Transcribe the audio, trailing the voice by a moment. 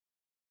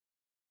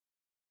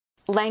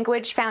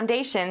Language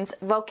Foundations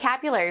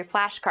Vocabulary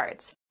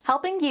Flashcards,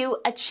 helping you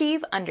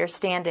achieve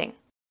understanding.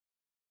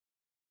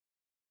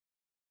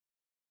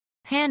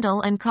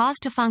 Handle and cause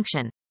to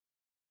function.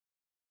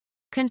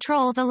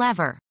 Control the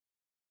lever.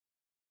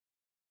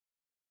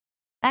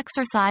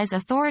 Exercise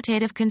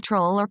authoritative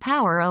control or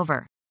power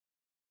over.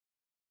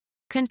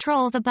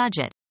 Control the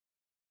budget.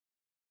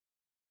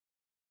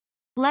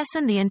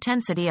 Lessen the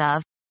intensity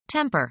of.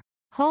 Temper.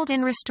 Hold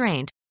in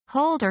restraint.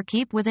 Hold or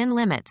keep within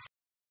limits.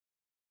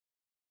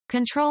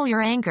 Control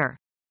your anger.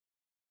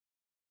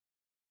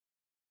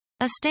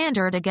 A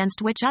standard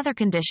against which other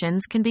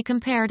conditions can be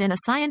compared in a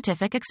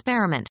scientific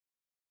experiment.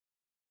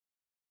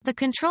 The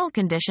control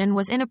condition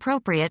was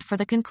inappropriate for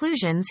the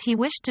conclusions he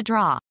wished to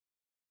draw.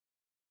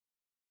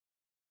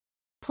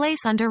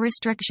 Place under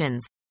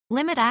restrictions.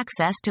 Limit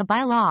access to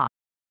by law.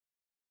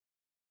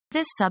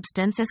 This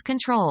substance is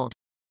controlled.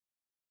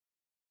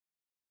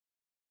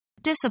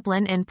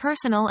 Discipline in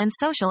personal and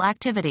social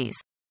activities.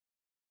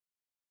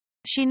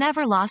 She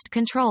never lost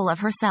control of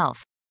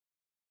herself.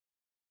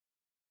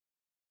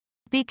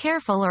 Be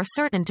careful or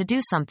certain to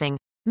do something.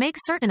 Make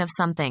certain of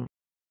something.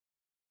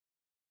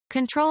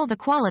 Control the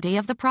quality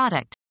of the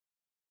product.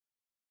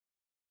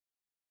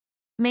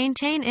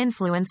 Maintain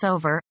influence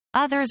over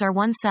others or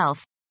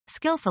oneself,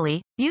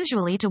 skillfully,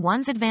 usually to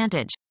one's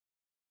advantage.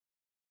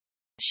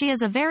 She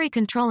is a very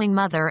controlling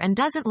mother and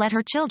doesn't let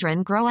her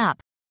children grow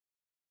up.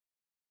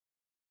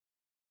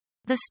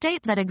 The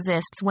state that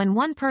exists when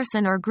one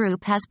person or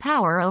group has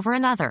power over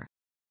another.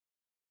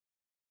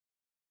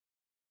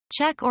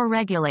 Check or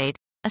regulate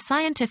a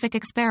scientific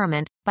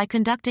experiment by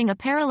conducting a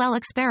parallel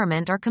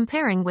experiment or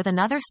comparing with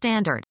another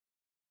standard.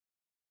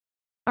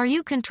 Are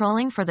you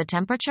controlling for the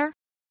temperature?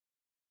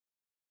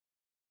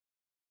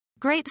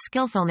 Great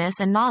skillfulness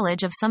and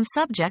knowledge of some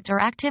subject or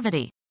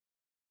activity.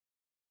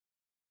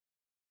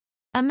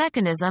 A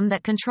mechanism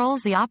that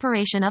controls the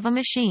operation of a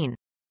machine.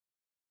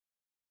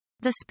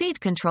 The speed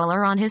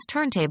controller on his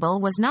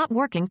turntable was not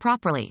working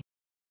properly.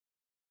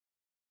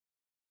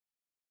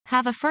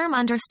 Have a firm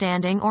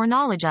understanding or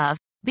knowledge of.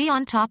 Be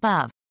on top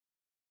of.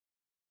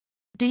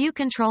 Do you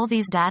control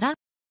these data?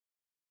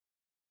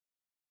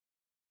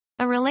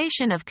 A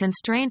relation of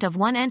constraint of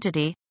one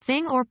entity,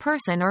 thing or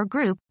person or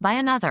group, by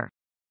another.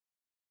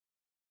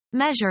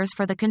 Measures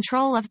for the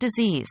control of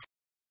disease.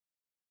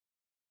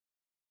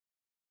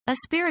 A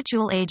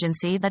spiritual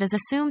agency that is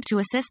assumed to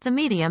assist the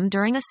medium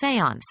during a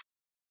séance.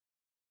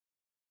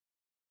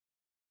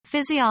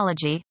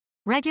 Physiology,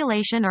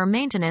 regulation or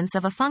maintenance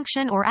of a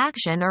function or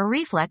action or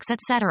reflex,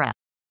 etc.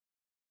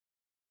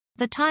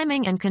 The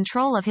timing and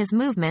control of his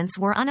movements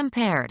were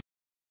unimpaired.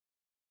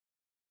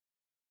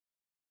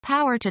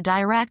 Power to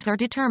direct or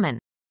determine.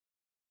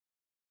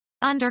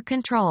 Under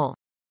control.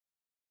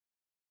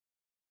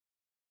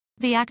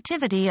 The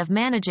activity of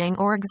managing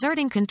or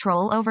exerting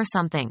control over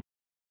something.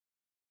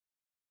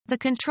 The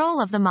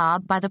control of the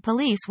mob by the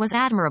police was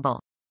admirable.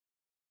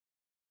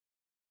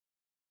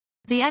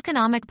 The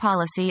economic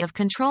policy of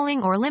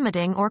controlling or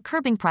limiting or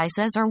curbing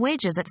prices or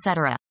wages,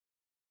 etc.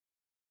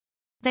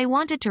 They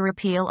wanted to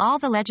repeal all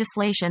the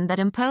legislation that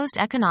imposed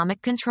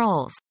economic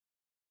controls.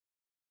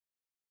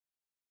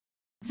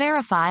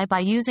 Verify by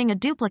using a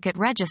duplicate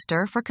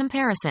register for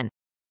comparison.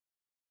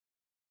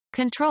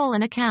 Control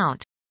an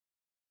account.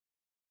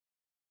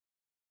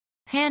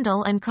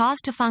 Handle and cause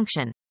to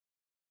function.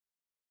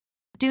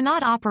 Do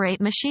not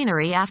operate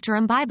machinery after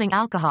imbibing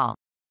alcohol.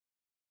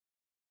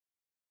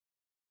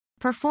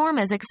 Perform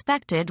as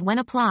expected when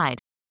applied.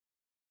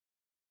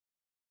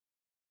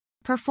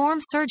 Perform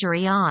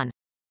surgery on.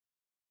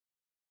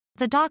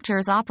 The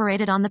doctors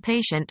operated on the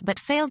patient but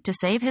failed to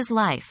save his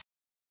life.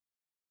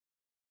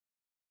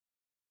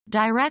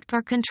 Direct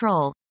or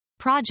control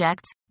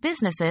projects,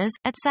 businesses,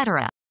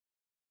 etc.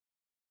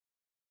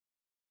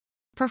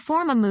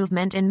 Perform a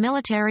movement in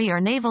military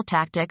or naval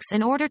tactics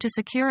in order to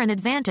secure an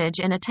advantage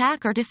in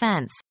attack or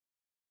defense.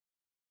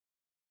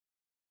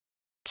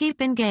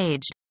 Keep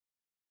engaged.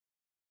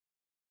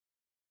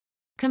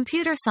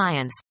 Computer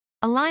science.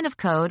 A line of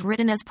code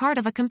written as part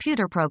of a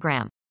computer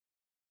program.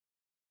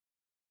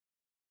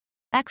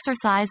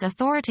 Exercise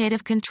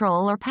authoritative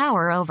control or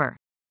power over.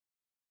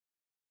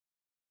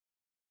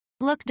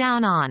 Look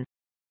down on.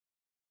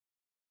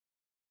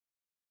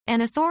 An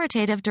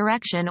authoritative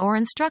direction or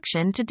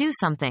instruction to do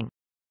something.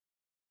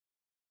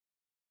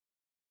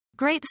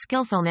 Great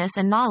skillfulness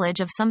and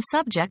knowledge of some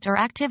subject or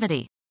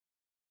activity.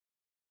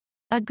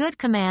 A good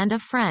command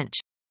of French.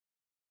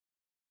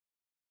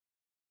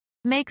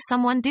 Make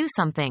someone do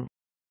something.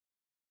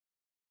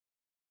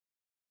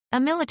 A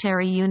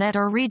military unit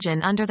or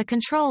region under the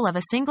control of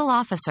a single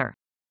officer.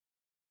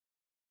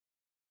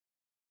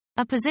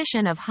 A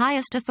position of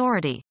highest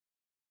authority.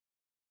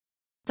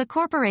 The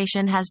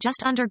corporation has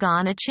just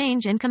undergone a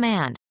change in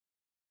command.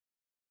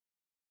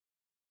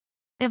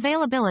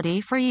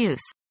 Availability for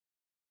use.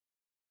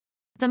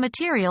 The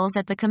materials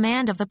at the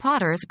command of the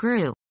potters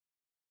grew.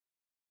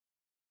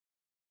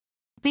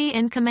 Be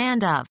in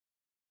command of.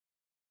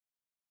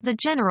 The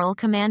general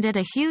commanded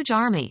a huge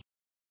army.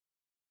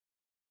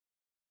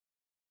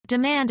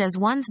 Demand as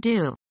one's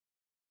due.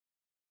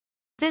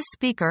 This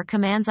speaker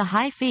commands a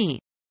high fee.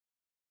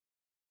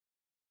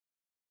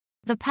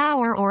 The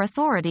power or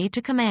authority to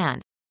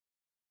command.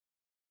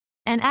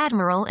 An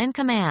admiral in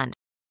command.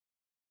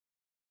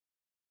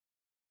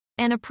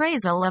 An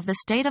appraisal of the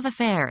state of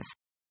affairs.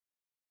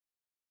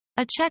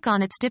 A check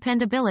on its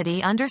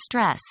dependability under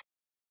stress.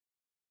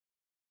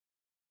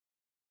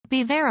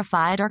 Be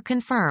verified or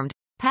confirmed.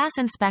 Pass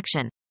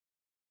inspection.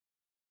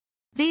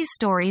 These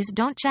stories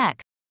don't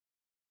check.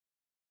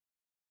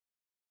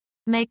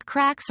 Make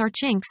cracks or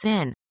chinks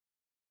in.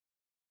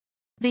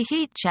 The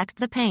heat checked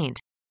the paint.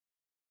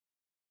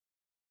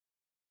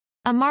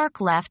 A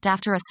mark left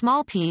after a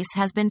small piece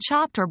has been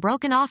chopped or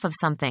broken off of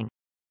something.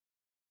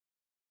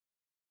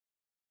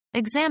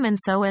 Examine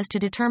so as to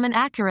determine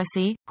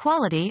accuracy,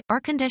 quality, or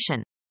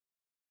condition.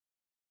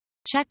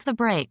 Check the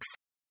brakes.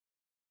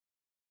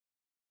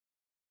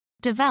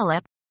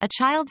 Develop a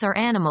child's or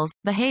animal's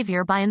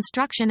behavior by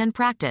instruction and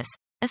practice,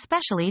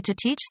 especially to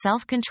teach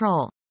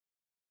self-control.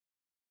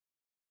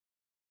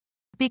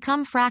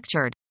 Become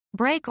fractured.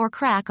 Break or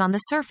crack on the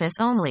surface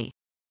only.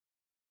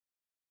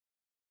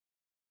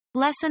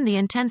 Lessen the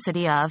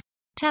intensity of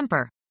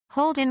temper.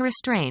 Hold in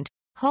restraint.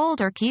 Hold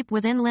or keep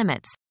within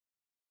limits.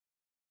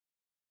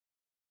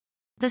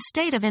 The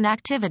state of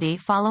inactivity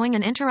following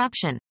an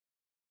interruption.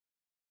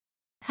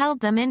 Held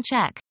them in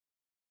check.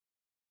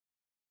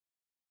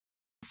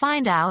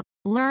 Find out,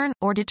 learn,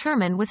 or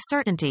determine with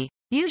certainty,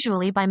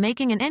 usually by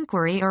making an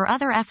inquiry or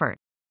other effort.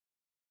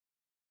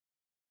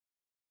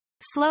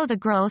 Slow the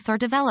growth or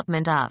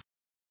development of.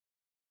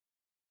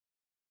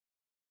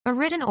 A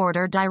written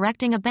order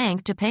directing a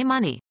bank to pay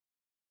money.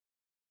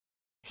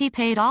 He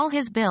paid all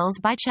his bills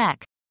by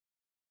check.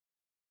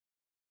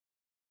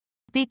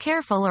 Be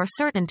careful or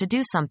certain to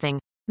do something.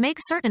 Make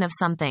certain of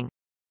something.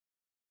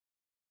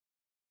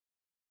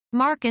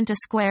 Mark into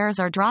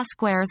squares or draw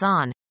squares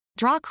on.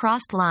 Draw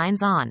crossed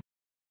lines on.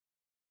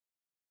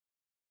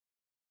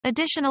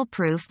 Additional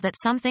proof that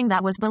something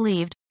that was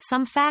believed,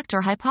 some fact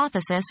or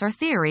hypothesis or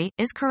theory,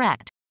 is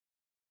correct.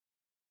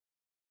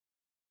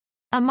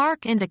 A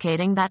mark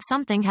indicating that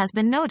something has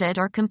been noted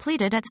or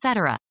completed,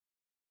 etc.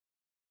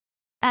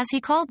 As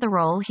he called the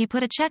roll, he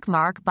put a check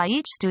mark by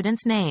each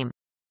student's name.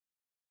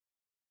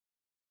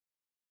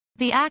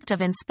 The act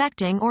of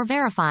inspecting or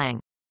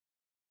verifying.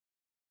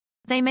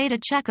 They made a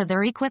check of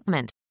their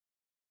equipment.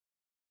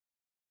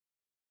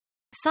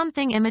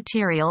 Something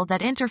immaterial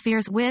that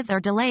interferes with or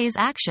delays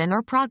action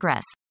or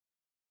progress.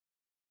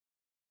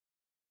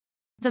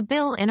 The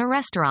bill in a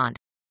restaurant.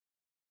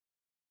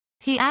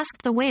 He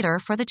asked the waiter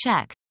for the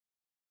check.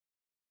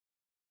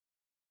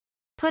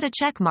 Put a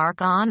check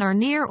mark on or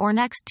near or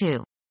next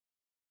to.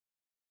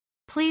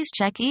 Please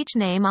check each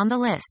name on the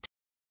list.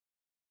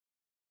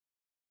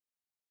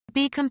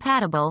 Be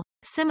compatible,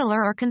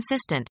 similar or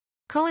consistent.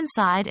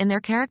 Coincide in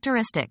their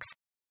characteristics.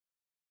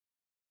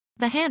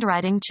 The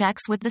handwriting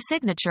checks with the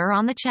signature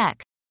on the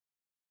check.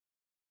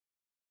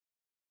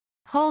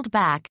 Hold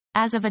back,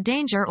 as of a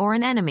danger or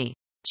an enemy.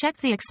 Check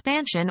the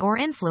expansion or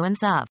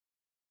influence of.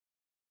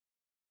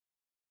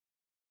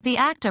 The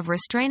act of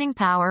restraining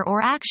power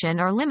or action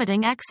or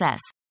limiting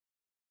excess.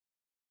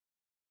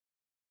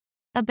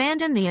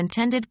 Abandon the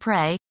intended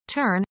prey,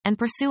 turn, and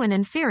pursue an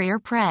inferior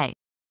prey.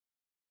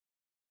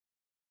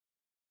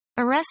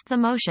 Arrest the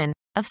motion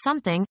of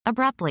something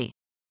abruptly.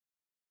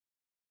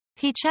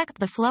 He checked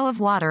the flow of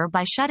water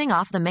by shutting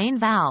off the main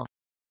valve.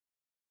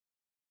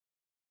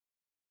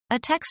 A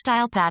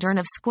textile pattern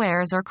of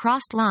squares or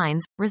crossed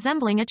lines,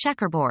 resembling a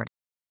checkerboard.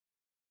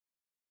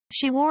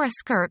 She wore a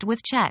skirt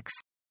with checks.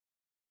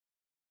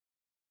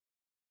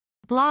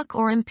 Block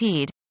or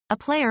impede, a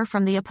player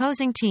from the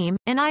opposing team,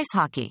 in ice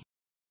hockey.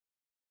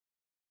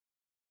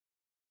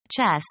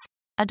 Chess,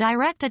 a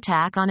direct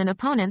attack on an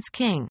opponent's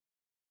king.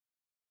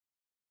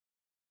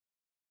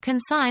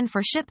 Consign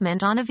for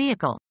shipment on a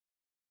vehicle.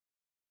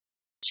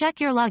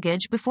 Check your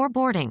luggage before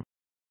boarding.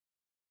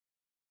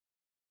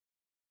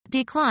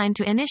 Decline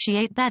to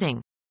initiate betting.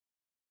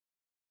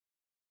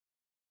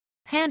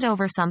 Hand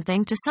over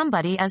something to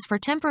somebody as for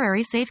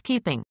temporary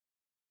safekeeping.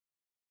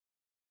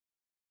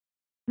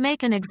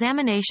 Make an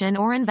examination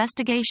or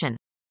investigation.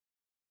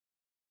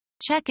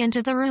 Check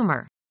into the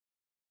rumor.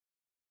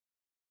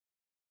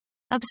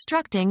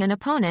 Obstructing an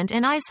opponent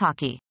in ice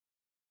hockey.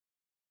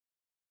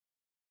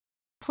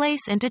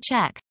 Place into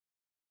check.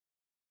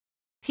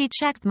 He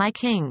checked my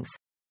kings.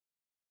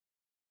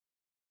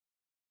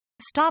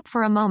 Stop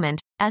for a moment,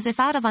 as if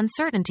out of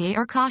uncertainty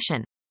or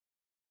caution.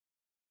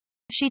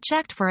 She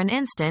checked for an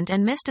instant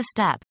and missed a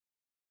step.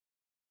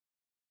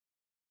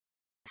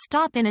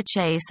 Stop in a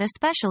chase,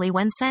 especially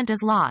when scent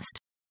is lost.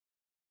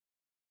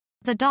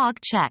 The dog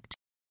checked.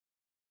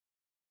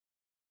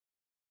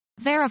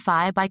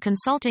 Verify by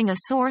consulting a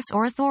source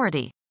or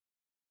authority.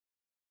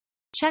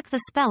 Check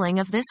the spelling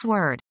of this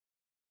word.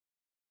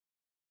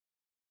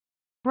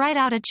 Write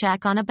out a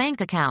check on a bank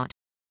account.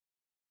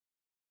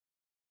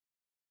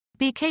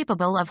 Be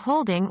capable of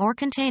holding or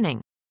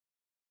containing.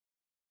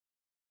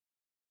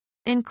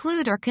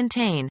 Include or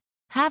contain.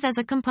 Have as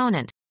a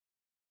component.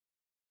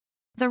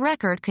 The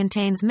record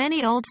contains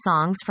many old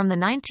songs from the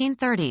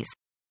 1930s.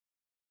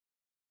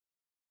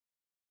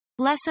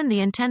 Lessen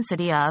the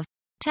intensity of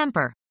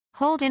temper.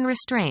 Hold in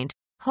restraint.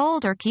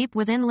 Hold or keep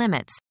within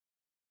limits.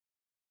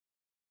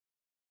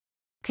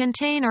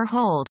 Contain or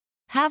hold.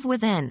 Have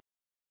within.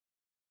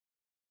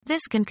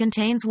 This can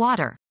contains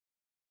water.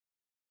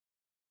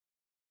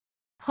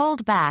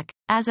 Hold back,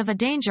 as of a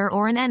danger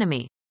or an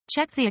enemy.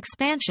 Check the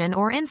expansion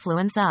or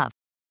influence of.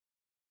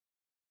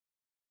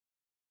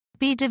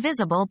 Be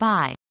divisible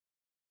by.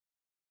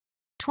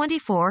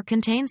 24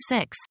 contains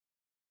 6.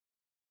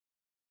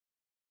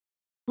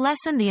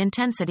 Lessen the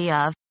intensity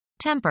of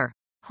temper.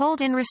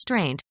 Hold in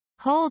restraint.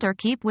 Hold or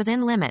keep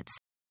within limits.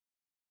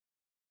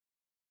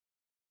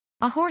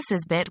 A horse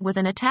is bit with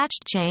an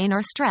attached chain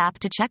or strap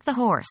to check the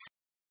horse.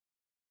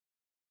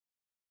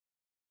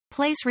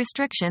 Place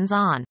restrictions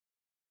on.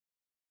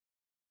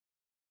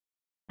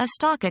 A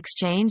stock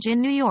exchange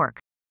in New York.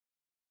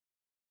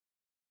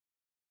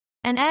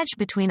 An edge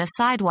between a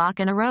sidewalk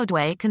and a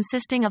roadway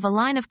consisting of a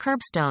line of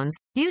curbstones,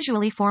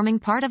 usually forming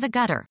part of a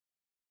gutter.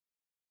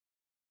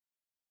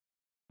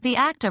 The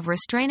act of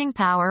restraining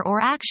power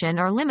or action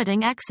or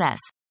limiting excess.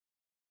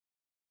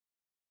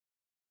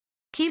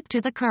 Keep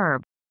to the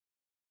curb.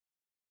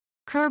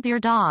 Curb your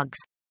dogs.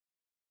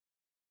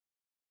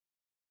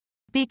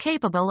 Be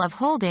capable of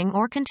holding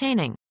or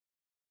containing.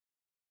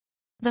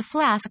 The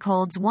flask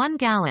holds 1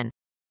 gallon.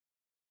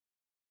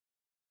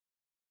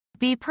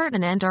 Be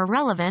pertinent or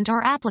relevant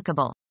or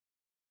applicable.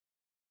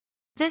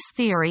 This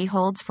theory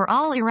holds for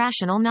all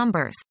irrational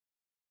numbers.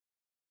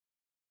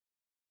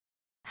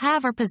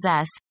 Have or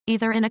possess,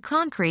 either in a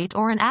concrete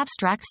or an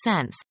abstract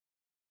sense.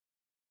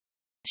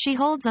 She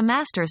holds a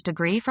master's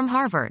degree from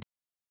Harvard.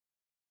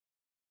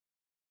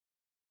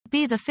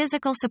 Be the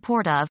physical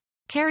support of,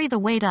 carry the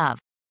weight of.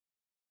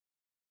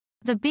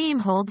 The beam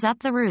holds up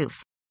the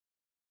roof.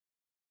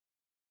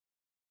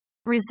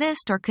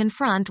 Resist or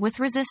confront with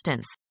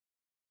resistance.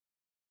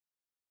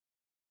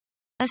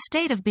 A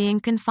state of being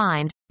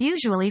confined,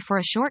 usually for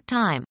a short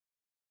time.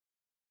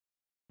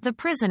 The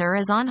prisoner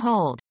is on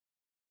hold.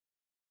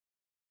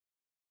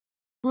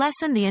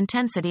 Lessen the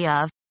intensity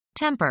of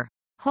temper.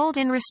 Hold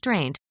in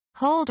restraint.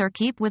 Hold or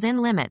keep within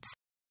limits.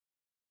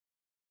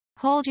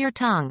 Hold your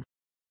tongue.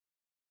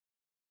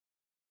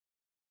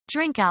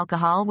 Drink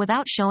alcohol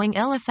without showing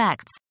ill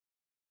effects.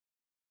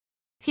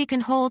 He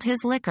can hold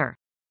his liquor.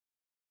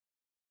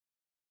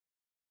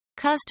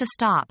 Cause to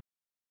stop.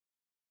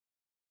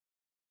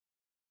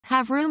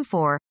 Have room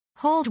for,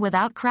 hold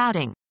without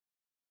crowding.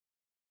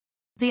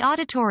 The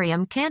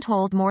auditorium can't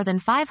hold more than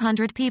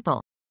 500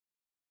 people.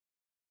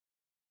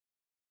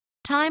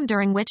 Time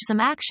during which some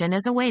action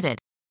is awaited.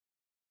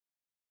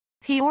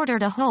 He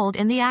ordered a hold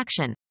in the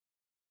action.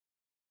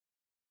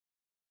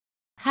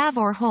 Have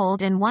or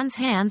hold in one's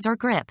hands or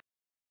grip.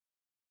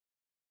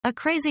 A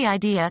crazy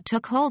idea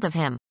took hold of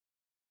him.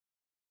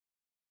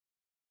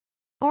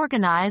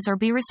 Organize or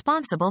be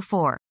responsible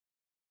for.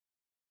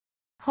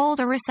 Hold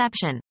a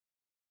reception.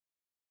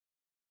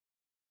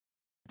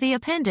 The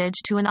appendage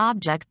to an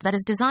object that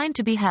is designed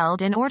to be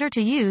held in order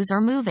to use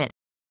or move it.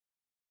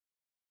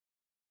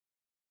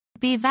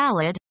 Be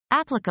valid,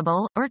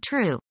 applicable, or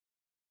true.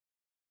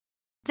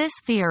 This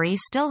theory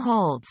still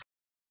holds.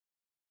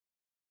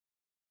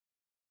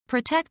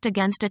 Protect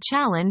against a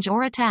challenge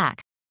or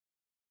attack.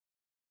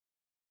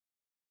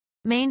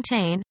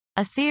 Maintain,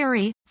 a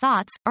theory,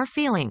 thoughts, or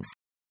feelings.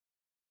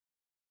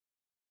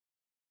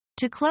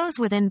 To close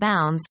within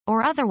bounds,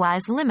 or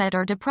otherwise limit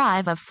or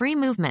deprive of free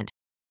movement.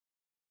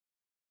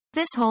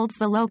 This holds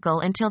the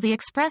local until the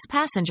express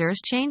passengers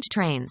change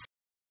trains.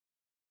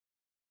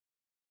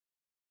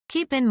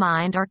 Keep in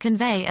mind or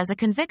convey as a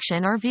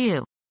conviction or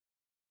view.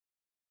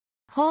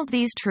 Hold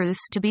these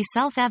truths to be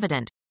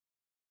self-evident.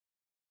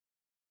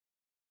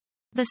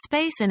 The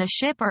space in a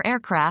ship or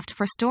aircraft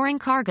for storing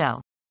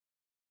cargo.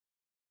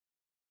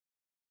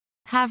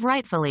 Have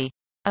rightfully,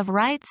 of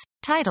rights,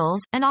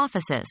 titles, and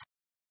offices.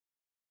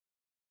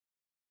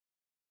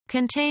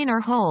 Contain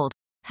or hold,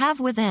 have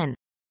within.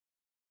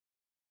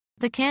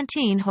 The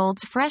canteen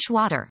holds fresh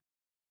water.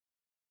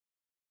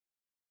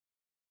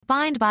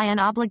 Bind by an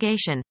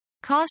obligation,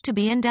 cause to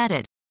be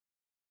indebted.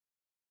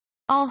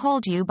 I'll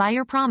hold you by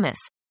your promise.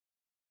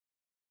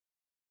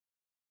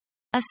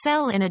 A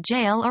cell in a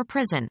jail or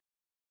prison.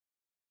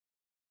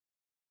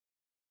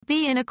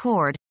 Be in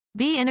accord,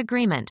 be in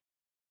agreement.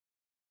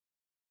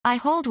 I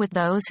hold with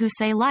those who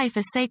say life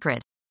is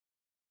sacred.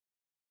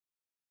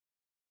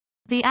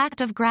 The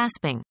act of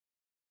grasping.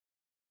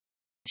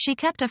 She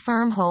kept a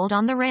firm hold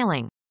on the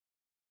railing.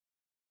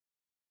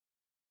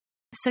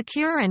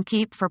 Secure and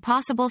keep for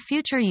possible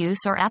future use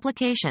or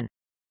application.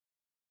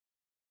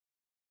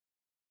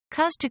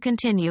 Cause to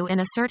continue in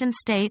a certain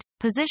state,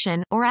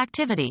 position, or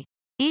activity.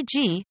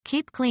 E.g.,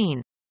 keep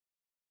clean.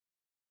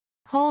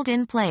 Hold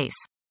in place.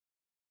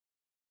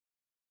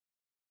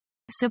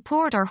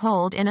 Support or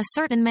hold in a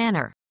certain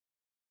manner.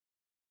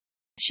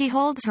 She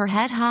holds her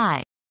head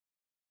high.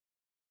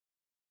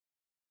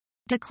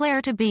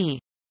 Declare to be.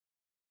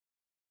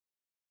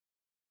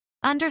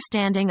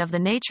 Understanding of the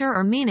nature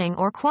or meaning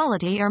or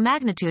quality or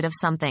magnitude of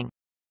something.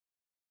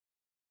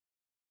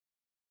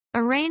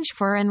 Arrange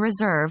for and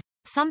reserve,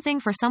 something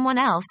for someone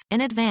else,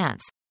 in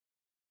advance.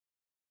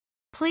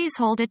 Please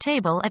hold a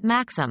table at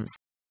Maxim's.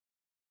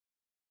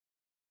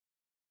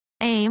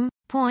 Aim,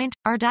 point,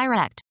 or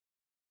direct.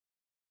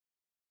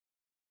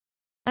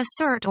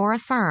 Assert or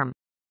affirm.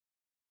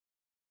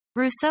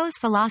 Rousseau's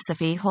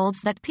philosophy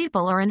holds that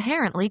people are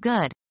inherently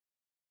good.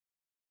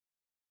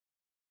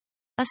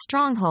 A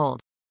stronghold.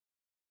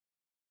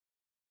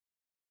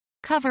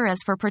 Cover as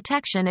for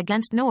protection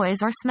against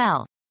noise or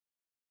smell.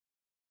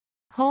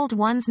 Hold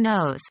one's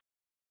nose.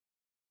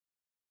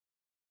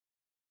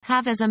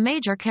 Have as a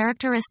major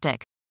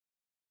characteristic.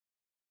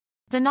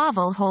 The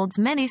novel holds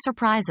many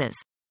surprises.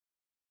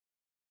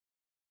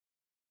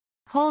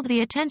 Hold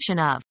the attention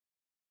of.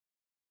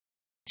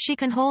 She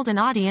can hold an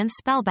audience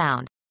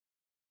spellbound.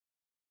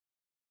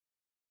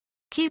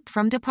 Keep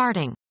from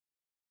departing.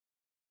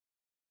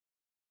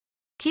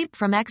 Keep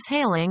from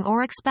exhaling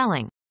or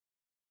expelling.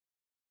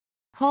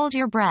 Hold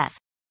your breath.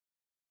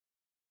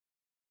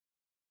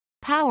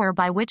 Power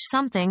by which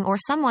something or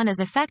someone is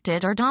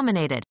affected or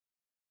dominated.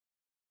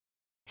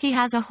 He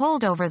has a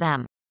hold over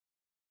them.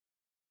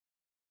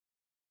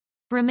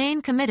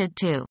 Remain committed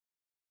to.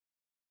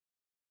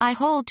 I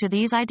hold to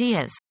these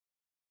ideas.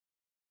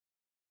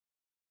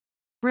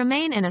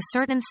 Remain in a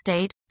certain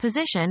state,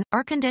 position,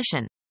 or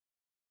condition.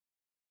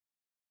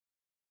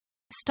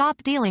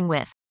 Stop dealing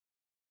with.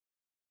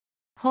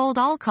 Hold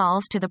all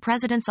calls to the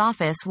president's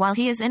office while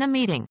he is in a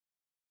meeting.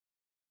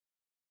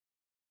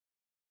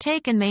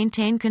 Take and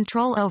maintain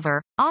control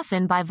over,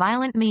 often by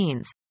violent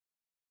means.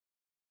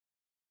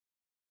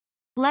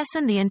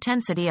 Lessen the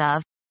intensity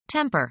of.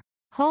 Temper.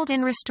 Hold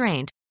in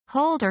restraint.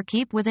 Hold or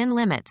keep within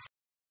limits.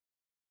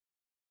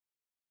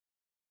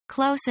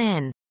 Close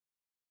in.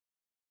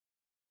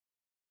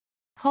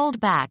 Hold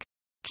back.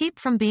 Keep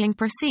from being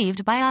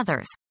perceived by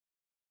others.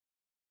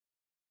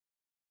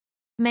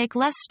 Make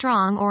less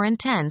strong or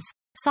intense.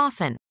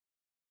 Soften.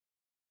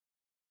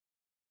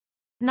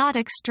 Not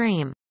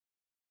extreme.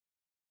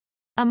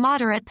 A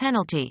moderate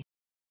penalty.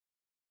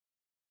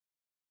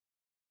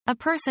 A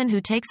person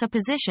who takes a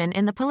position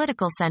in the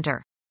political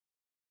center.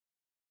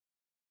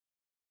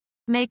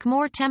 Make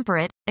more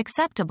temperate,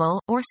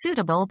 acceptable, or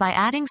suitable by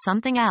adding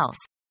something else.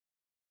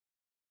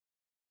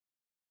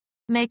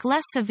 Make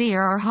less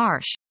severe or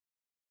harsh.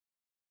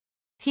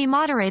 He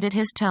moderated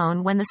his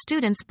tone when the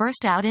students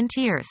burst out in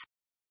tears.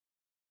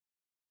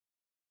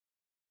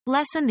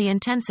 Lessen the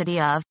intensity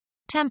of.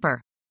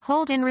 Temper.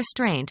 Hold in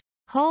restraint.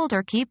 Hold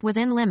or keep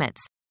within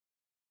limits.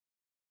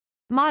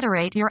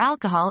 Moderate your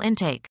alcohol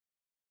intake.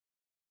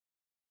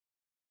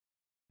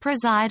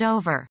 Preside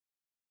over.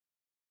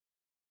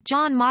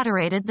 John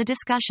moderated the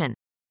discussion.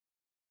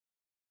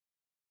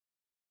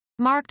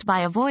 Marked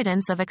by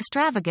avoidance of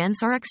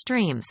extravagance or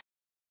extremes.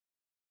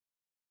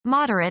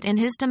 Moderate in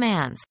his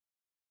demands.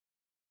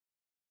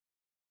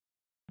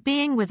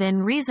 Being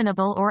within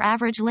reasonable or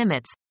average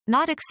limits,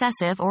 not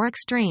excessive or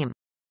extreme.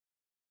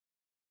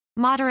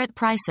 Moderate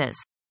prices.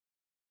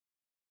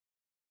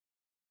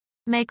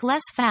 Make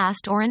less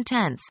fast or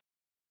intense.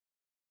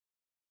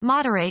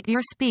 Moderate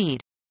your speed.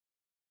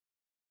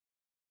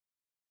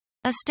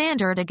 A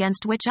standard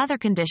against which other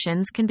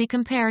conditions can be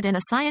compared in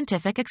a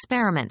scientific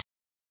experiment.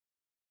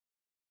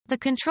 The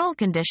control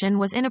condition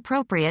was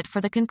inappropriate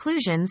for the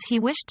conclusions he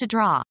wished to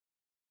draw.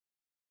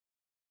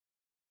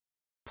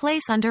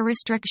 Place under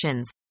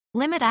restrictions.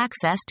 Limit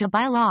access to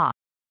by law.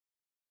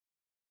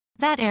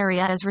 That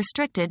area is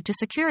restricted to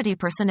security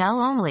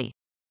personnel only.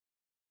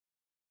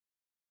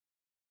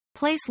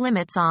 Place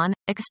limits on,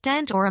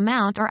 extent or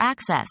amount or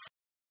access.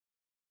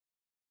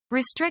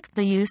 Restrict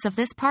the use of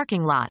this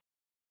parking lot.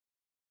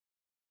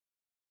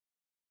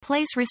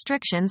 Place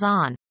restrictions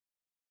on.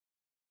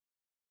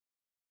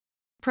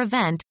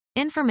 Prevent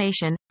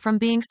information from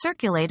being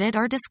circulated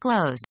or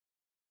disclosed.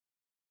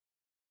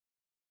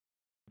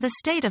 The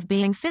state of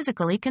being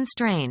physically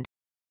constrained.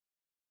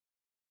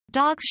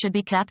 Dogs should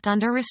be kept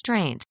under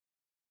restraint.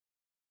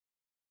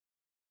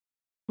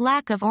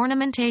 Lack of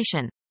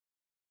ornamentation.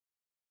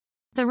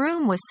 The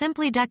room was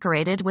simply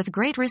decorated with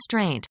great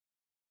restraint.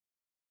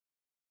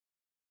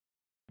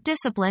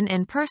 Discipline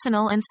in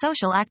personal and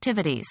social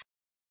activities.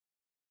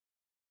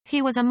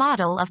 He was a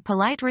model of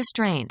polite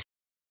restraint.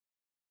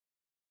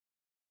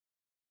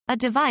 A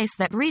device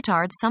that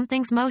retards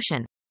something's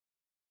motion.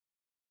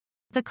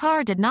 The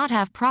car did not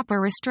have proper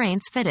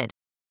restraints fitted.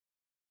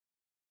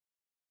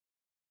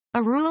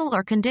 A rule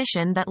or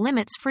condition that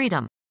limits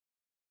freedom.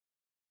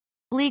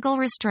 Legal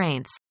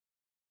restraints.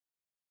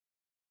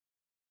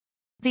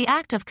 The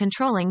act of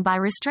controlling by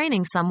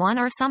restraining someone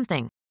or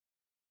something.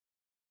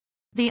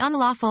 The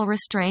unlawful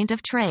restraint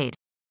of trade.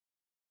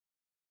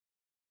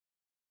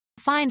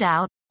 Find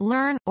out,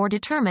 learn, or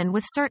determine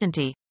with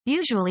certainty,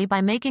 usually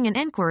by making an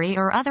inquiry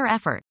or other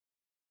effort.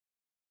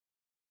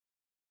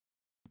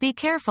 Be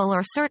careful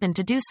or certain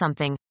to do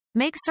something.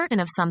 Make certain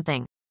of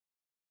something.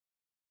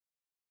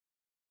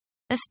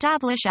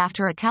 Establish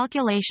after a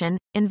calculation,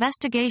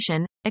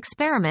 investigation,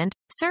 experiment,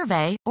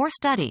 survey, or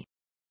study.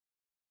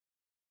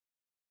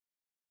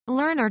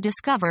 Learn or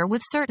discover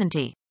with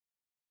certainty.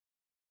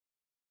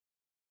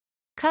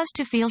 Cause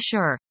to feel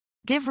sure.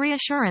 Give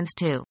reassurance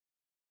to.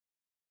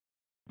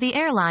 The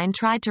airline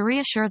tried to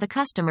reassure the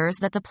customers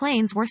that the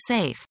planes were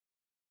safe.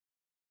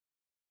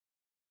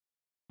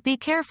 Be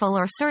careful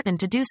or certain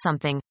to do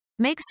something.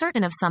 Make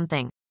certain of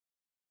something.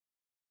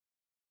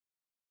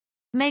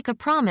 Make a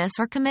promise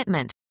or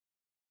commitment.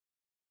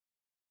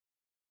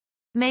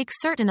 Make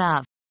certain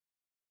of.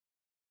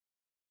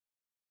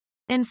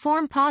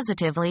 Inform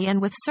positively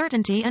and with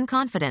certainty and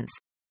confidence.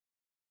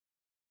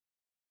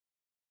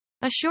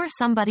 Assure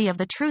somebody of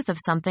the truth of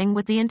something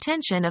with the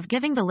intention of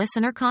giving the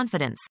listener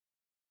confidence.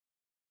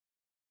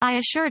 I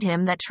assured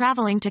him that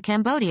traveling to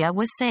Cambodia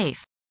was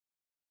safe.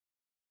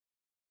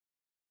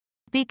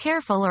 Be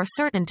careful or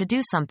certain to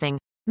do something.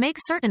 Make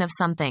certain of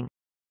something.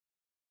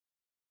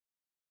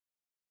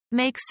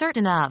 Make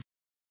certain of.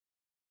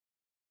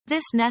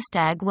 This nest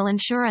egg will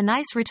ensure a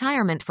nice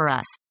retirement for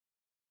us.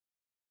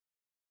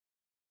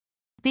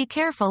 Be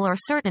careful or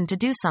certain to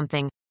do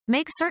something.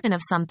 Make certain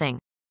of something.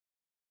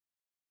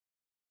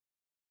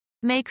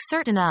 Make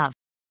certain of.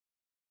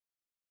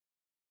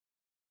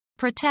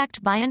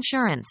 Protect by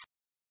insurance.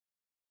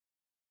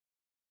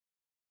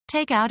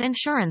 Take out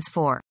insurance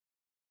for.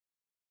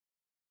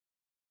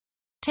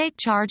 Take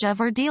charge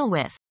of or deal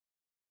with.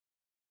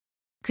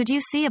 Could you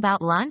see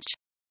about lunch?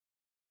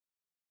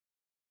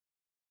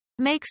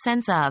 Make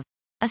sense of.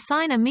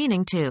 Assign a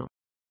meaning to.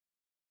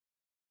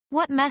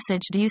 What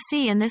message do you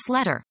see in this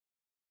letter?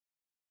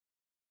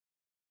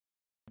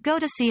 Go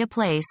to see a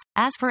place,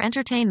 as for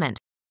entertainment.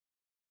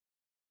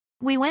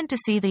 We went to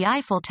see the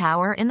Eiffel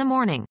Tower in the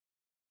morning.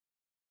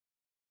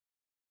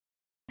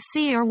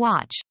 See or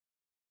watch.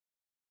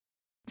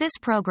 This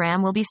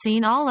program will be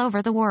seen all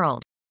over the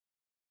world.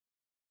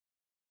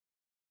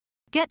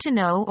 Get to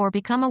know or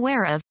become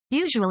aware of,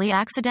 usually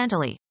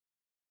accidentally.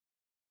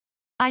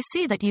 I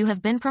see that you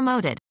have been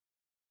promoted.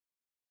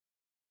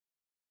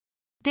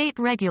 Date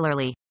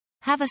regularly.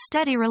 Have a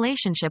steady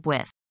relationship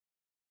with.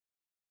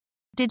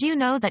 Did you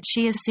know that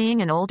she is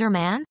seeing an older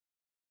man?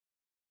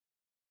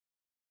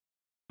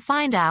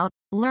 Find out,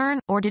 learn,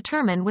 or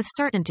determine with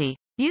certainty,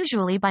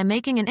 usually by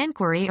making an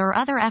inquiry or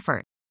other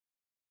effort.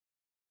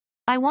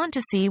 I want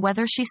to see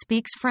whether she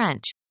speaks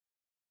French.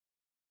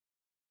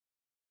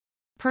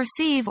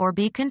 Perceive or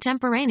be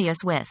contemporaneous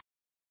with.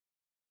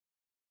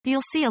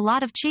 You'll see a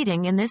lot of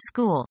cheating in this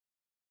school.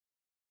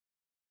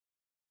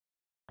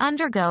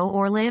 Undergo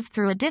or live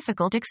through a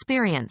difficult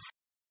experience.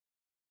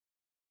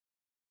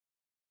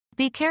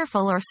 Be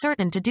careful or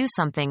certain to do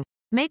something.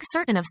 Make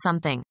certain of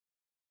something.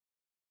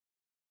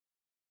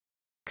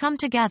 Come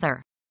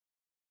together.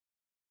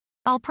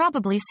 I'll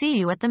probably see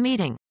you at the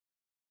meeting.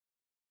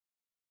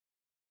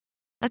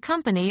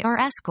 Accompany or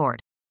escort.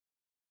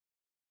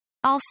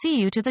 I'll see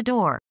you to the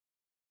door.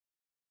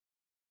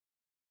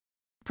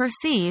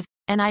 Perceive,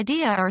 an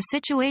idea or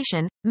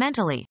situation,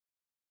 mentally.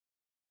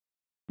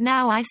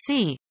 Now I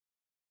see.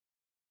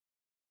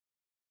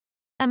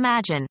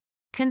 Imagine.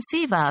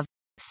 Conceive of.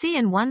 See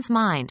in one's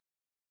mind.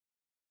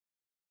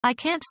 I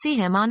can't see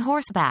him on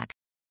horseback.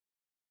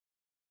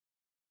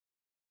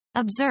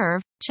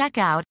 Observe, check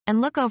out,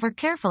 and look over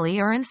carefully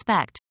or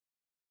inspect.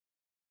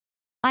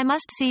 I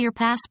must see your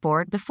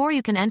passport before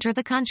you can enter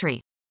the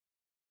country.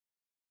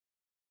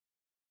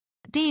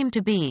 Deem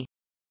to be.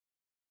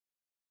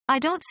 I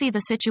don't see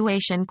the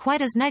situation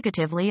quite as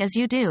negatively as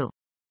you do.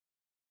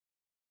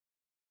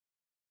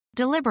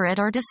 Deliberate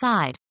or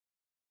decide.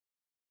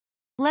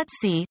 Let's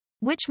see,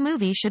 which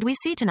movie should we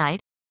see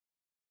tonight?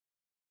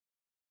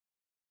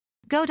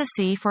 Go to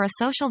see for a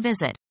social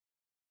visit.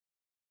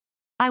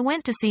 I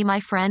went to see my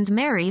friend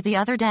Mary the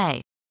other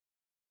day.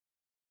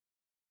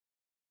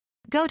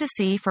 Go to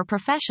see for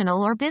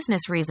professional or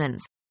business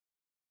reasons.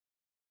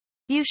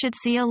 You should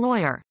see a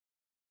lawyer.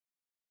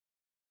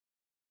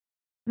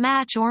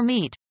 Match or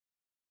meet.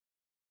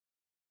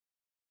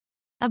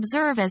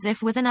 Observe as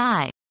if with an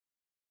eye.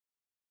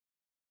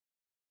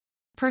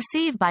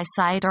 Perceive by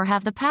sight or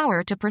have the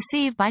power to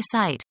perceive by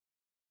sight.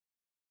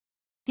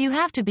 You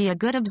have to be a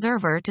good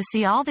observer to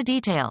see all the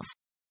details.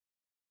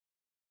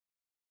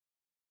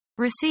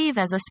 Receive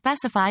as a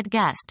specified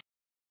guest.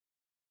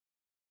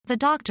 The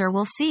doctor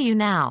will see you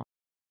now.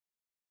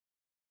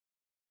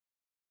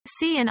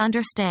 See and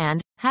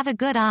understand, have a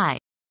good eye.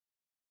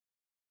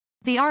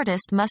 The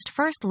artist must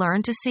first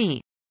learn to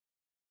see.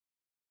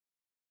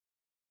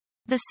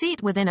 The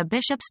seat within a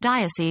bishop's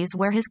diocese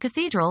where his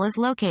cathedral is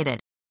located.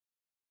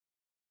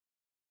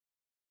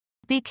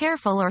 Be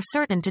careful or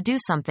certain to do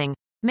something.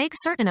 Make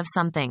certain of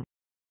something.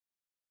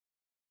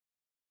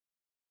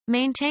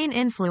 Maintain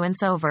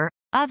influence over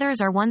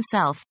others or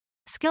oneself,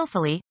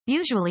 skillfully,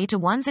 usually to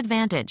one's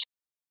advantage.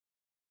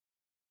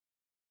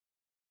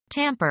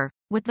 Tamper,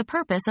 with the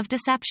purpose of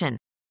deception.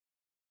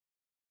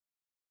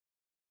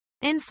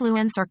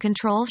 Influence or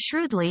control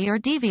shrewdly or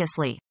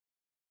deviously.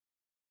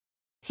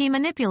 He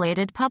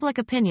manipulated public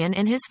opinion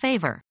in his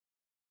favor.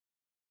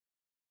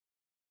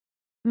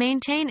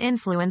 Maintain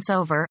influence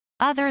over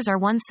others or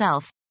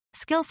oneself,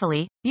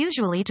 skillfully,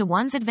 usually to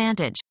one's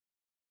advantage.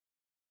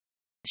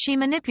 She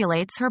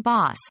manipulates her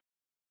boss.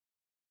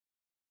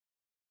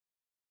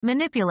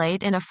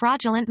 Manipulate in a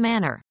fraudulent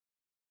manner.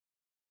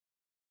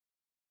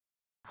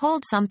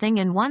 Hold something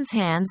in one's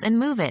hands and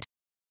move it.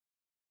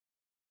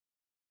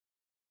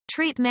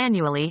 Treat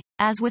manually,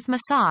 as with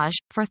massage,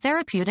 for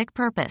therapeutic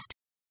purpose.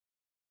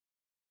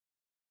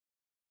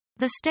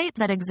 The state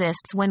that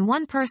exists when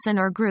one person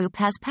or group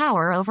has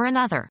power over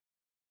another.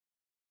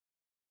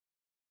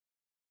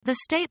 The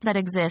state that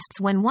exists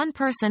when one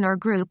person or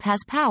group has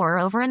power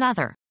over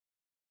another.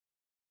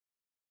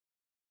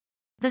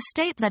 The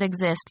state that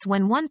exists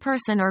when one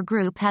person or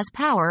group has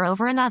power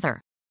over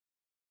another.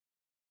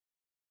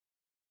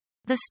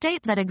 The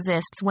state that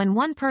exists when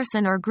one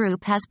person or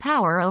group has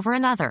power over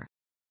another.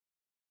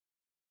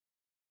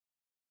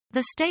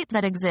 The state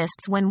that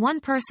exists when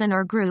one person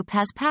or group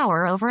has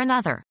power over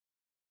another.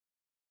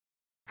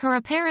 Her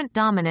apparent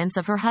dominance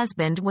of her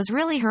husband was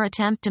really her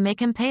attempt to make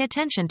him pay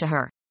attention to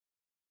her.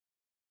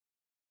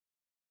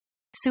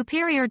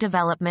 Superior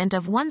development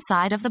of one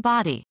side of the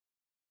body.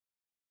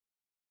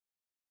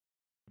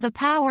 The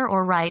power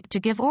or right to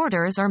give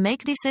orders or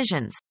make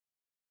decisions.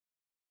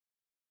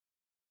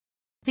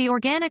 The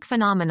organic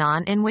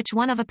phenomenon in which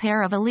one of a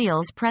pair of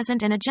alleles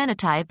present in a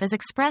genotype is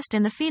expressed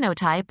in the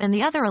phenotype and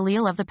the other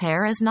allele of the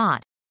pair is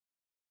not.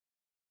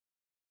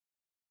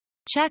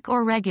 Check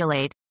or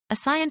regulate. A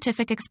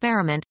scientific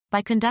experiment,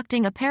 by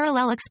conducting a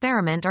parallel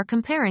experiment or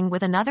comparing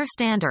with another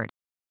standard.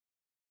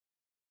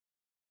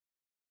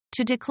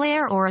 To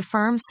declare or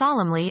affirm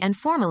solemnly and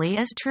formally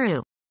as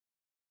true.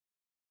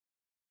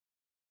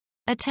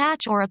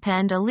 Attach or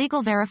append a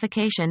legal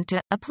verification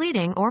to a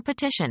pleading or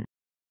petition.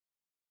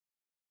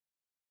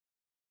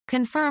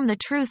 Confirm the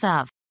truth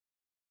of.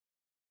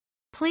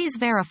 Please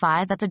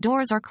verify that the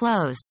doors are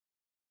closed.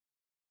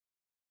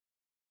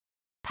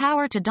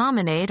 Power to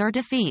dominate or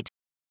defeat.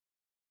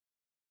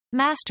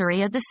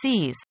 Mastery of the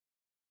seas.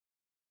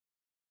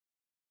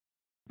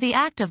 The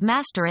act of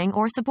mastering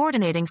or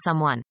subordinating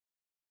someone.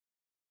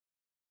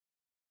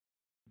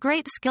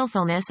 Great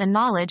skillfulness and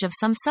knowledge of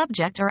some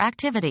subject or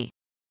activity.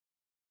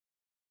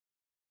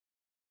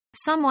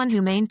 Someone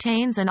who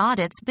maintains and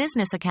audits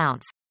business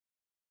accounts.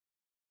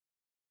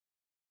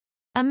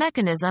 A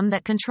mechanism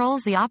that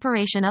controls the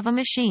operation of a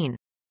machine.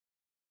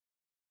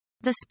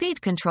 The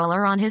speed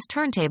controller on his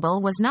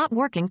turntable was not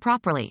working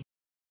properly.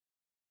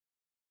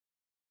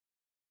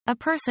 A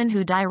person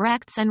who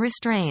directs and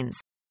restrains.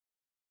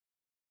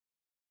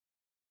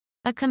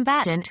 A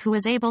combatant who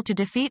is able to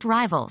defeat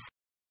rivals.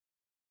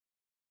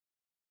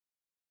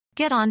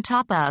 Get on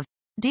top of.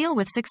 Deal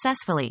with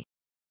successfully.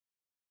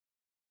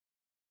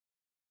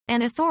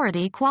 An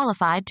authority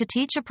qualified to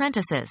teach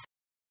apprentices.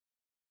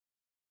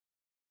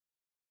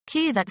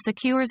 Key that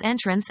secures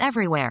entrance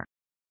everywhere.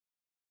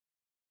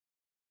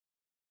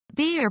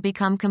 Be or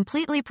become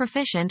completely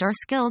proficient or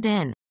skilled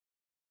in.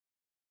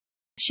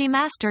 She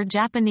mastered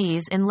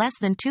Japanese in less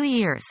than 2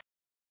 years.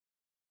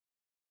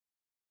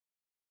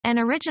 An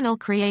original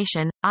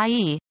creation,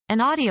 i.e., an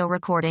audio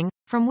recording,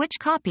 from which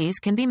copies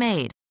can be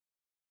made.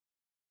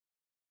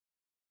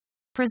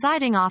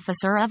 Presiding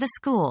officer of a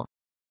school.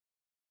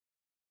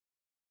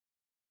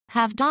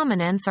 Have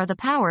dominance or the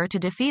power to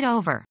defeat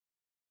over.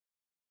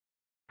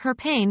 Her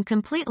pain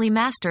completely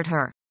mastered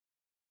her.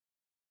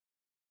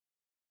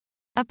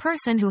 A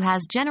person who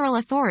has general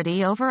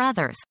authority over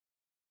others.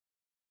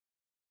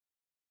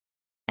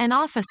 An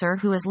officer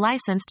who is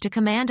licensed to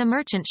command a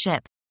merchant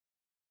ship.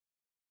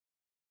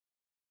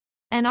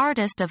 An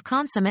artist of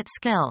consummate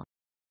skill.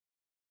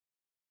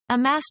 A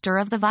master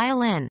of the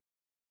violin.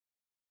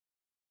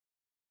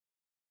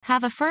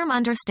 Have a firm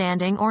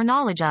understanding or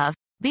knowledge of,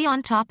 be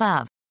on top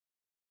of.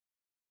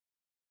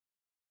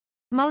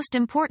 Most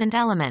important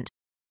element.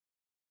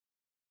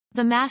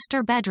 The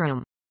master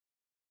bedroom.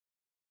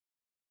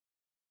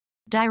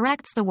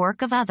 Directs the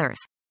work of others.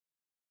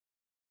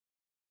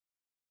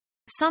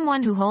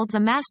 Someone who holds a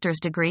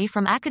master's degree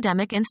from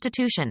academic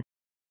institution.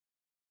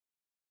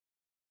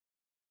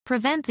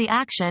 Prevent the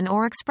action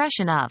or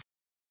expression of.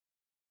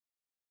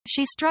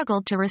 She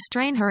struggled to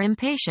restrain her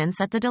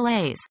impatience at the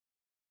delays.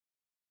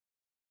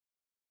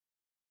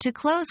 To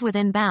close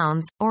within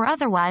bounds, or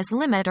otherwise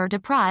limit or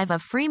deprive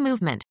of free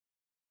movement.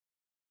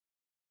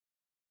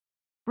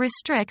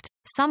 Restrict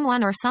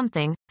someone or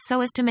something,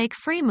 so as to make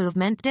free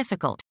movement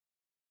difficult.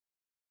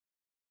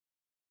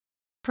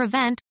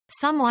 Prevent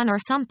someone or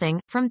something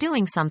from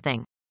doing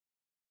something.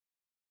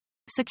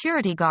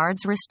 Security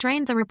guards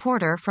restrained the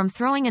reporter from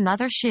throwing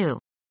another shoe.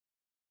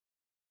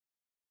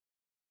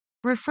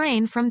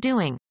 Refrain from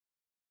doing.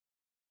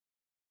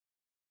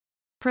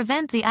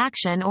 Prevent the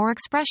action or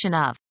expression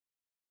of.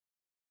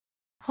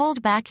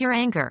 Hold back your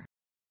anger.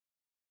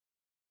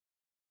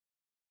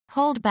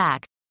 Hold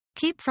back.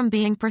 Keep from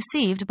being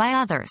perceived by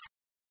others.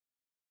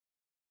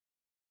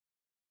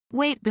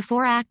 Wait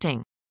before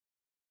acting.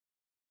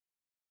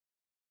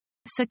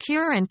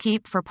 Secure and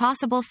keep for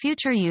possible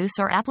future use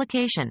or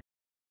application.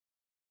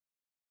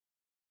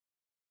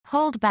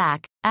 Hold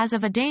back, as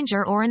of a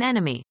danger or an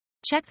enemy.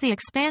 Check the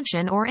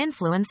expansion or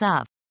influence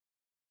of.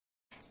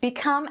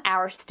 Become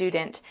our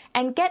student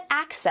and get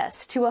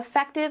access to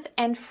effective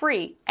and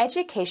free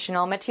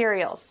educational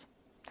materials.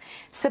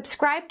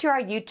 Subscribe to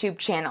our YouTube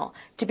channel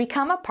to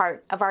become a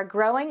part of our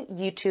growing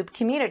YouTube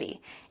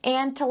community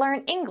and to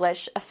learn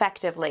English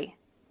effectively.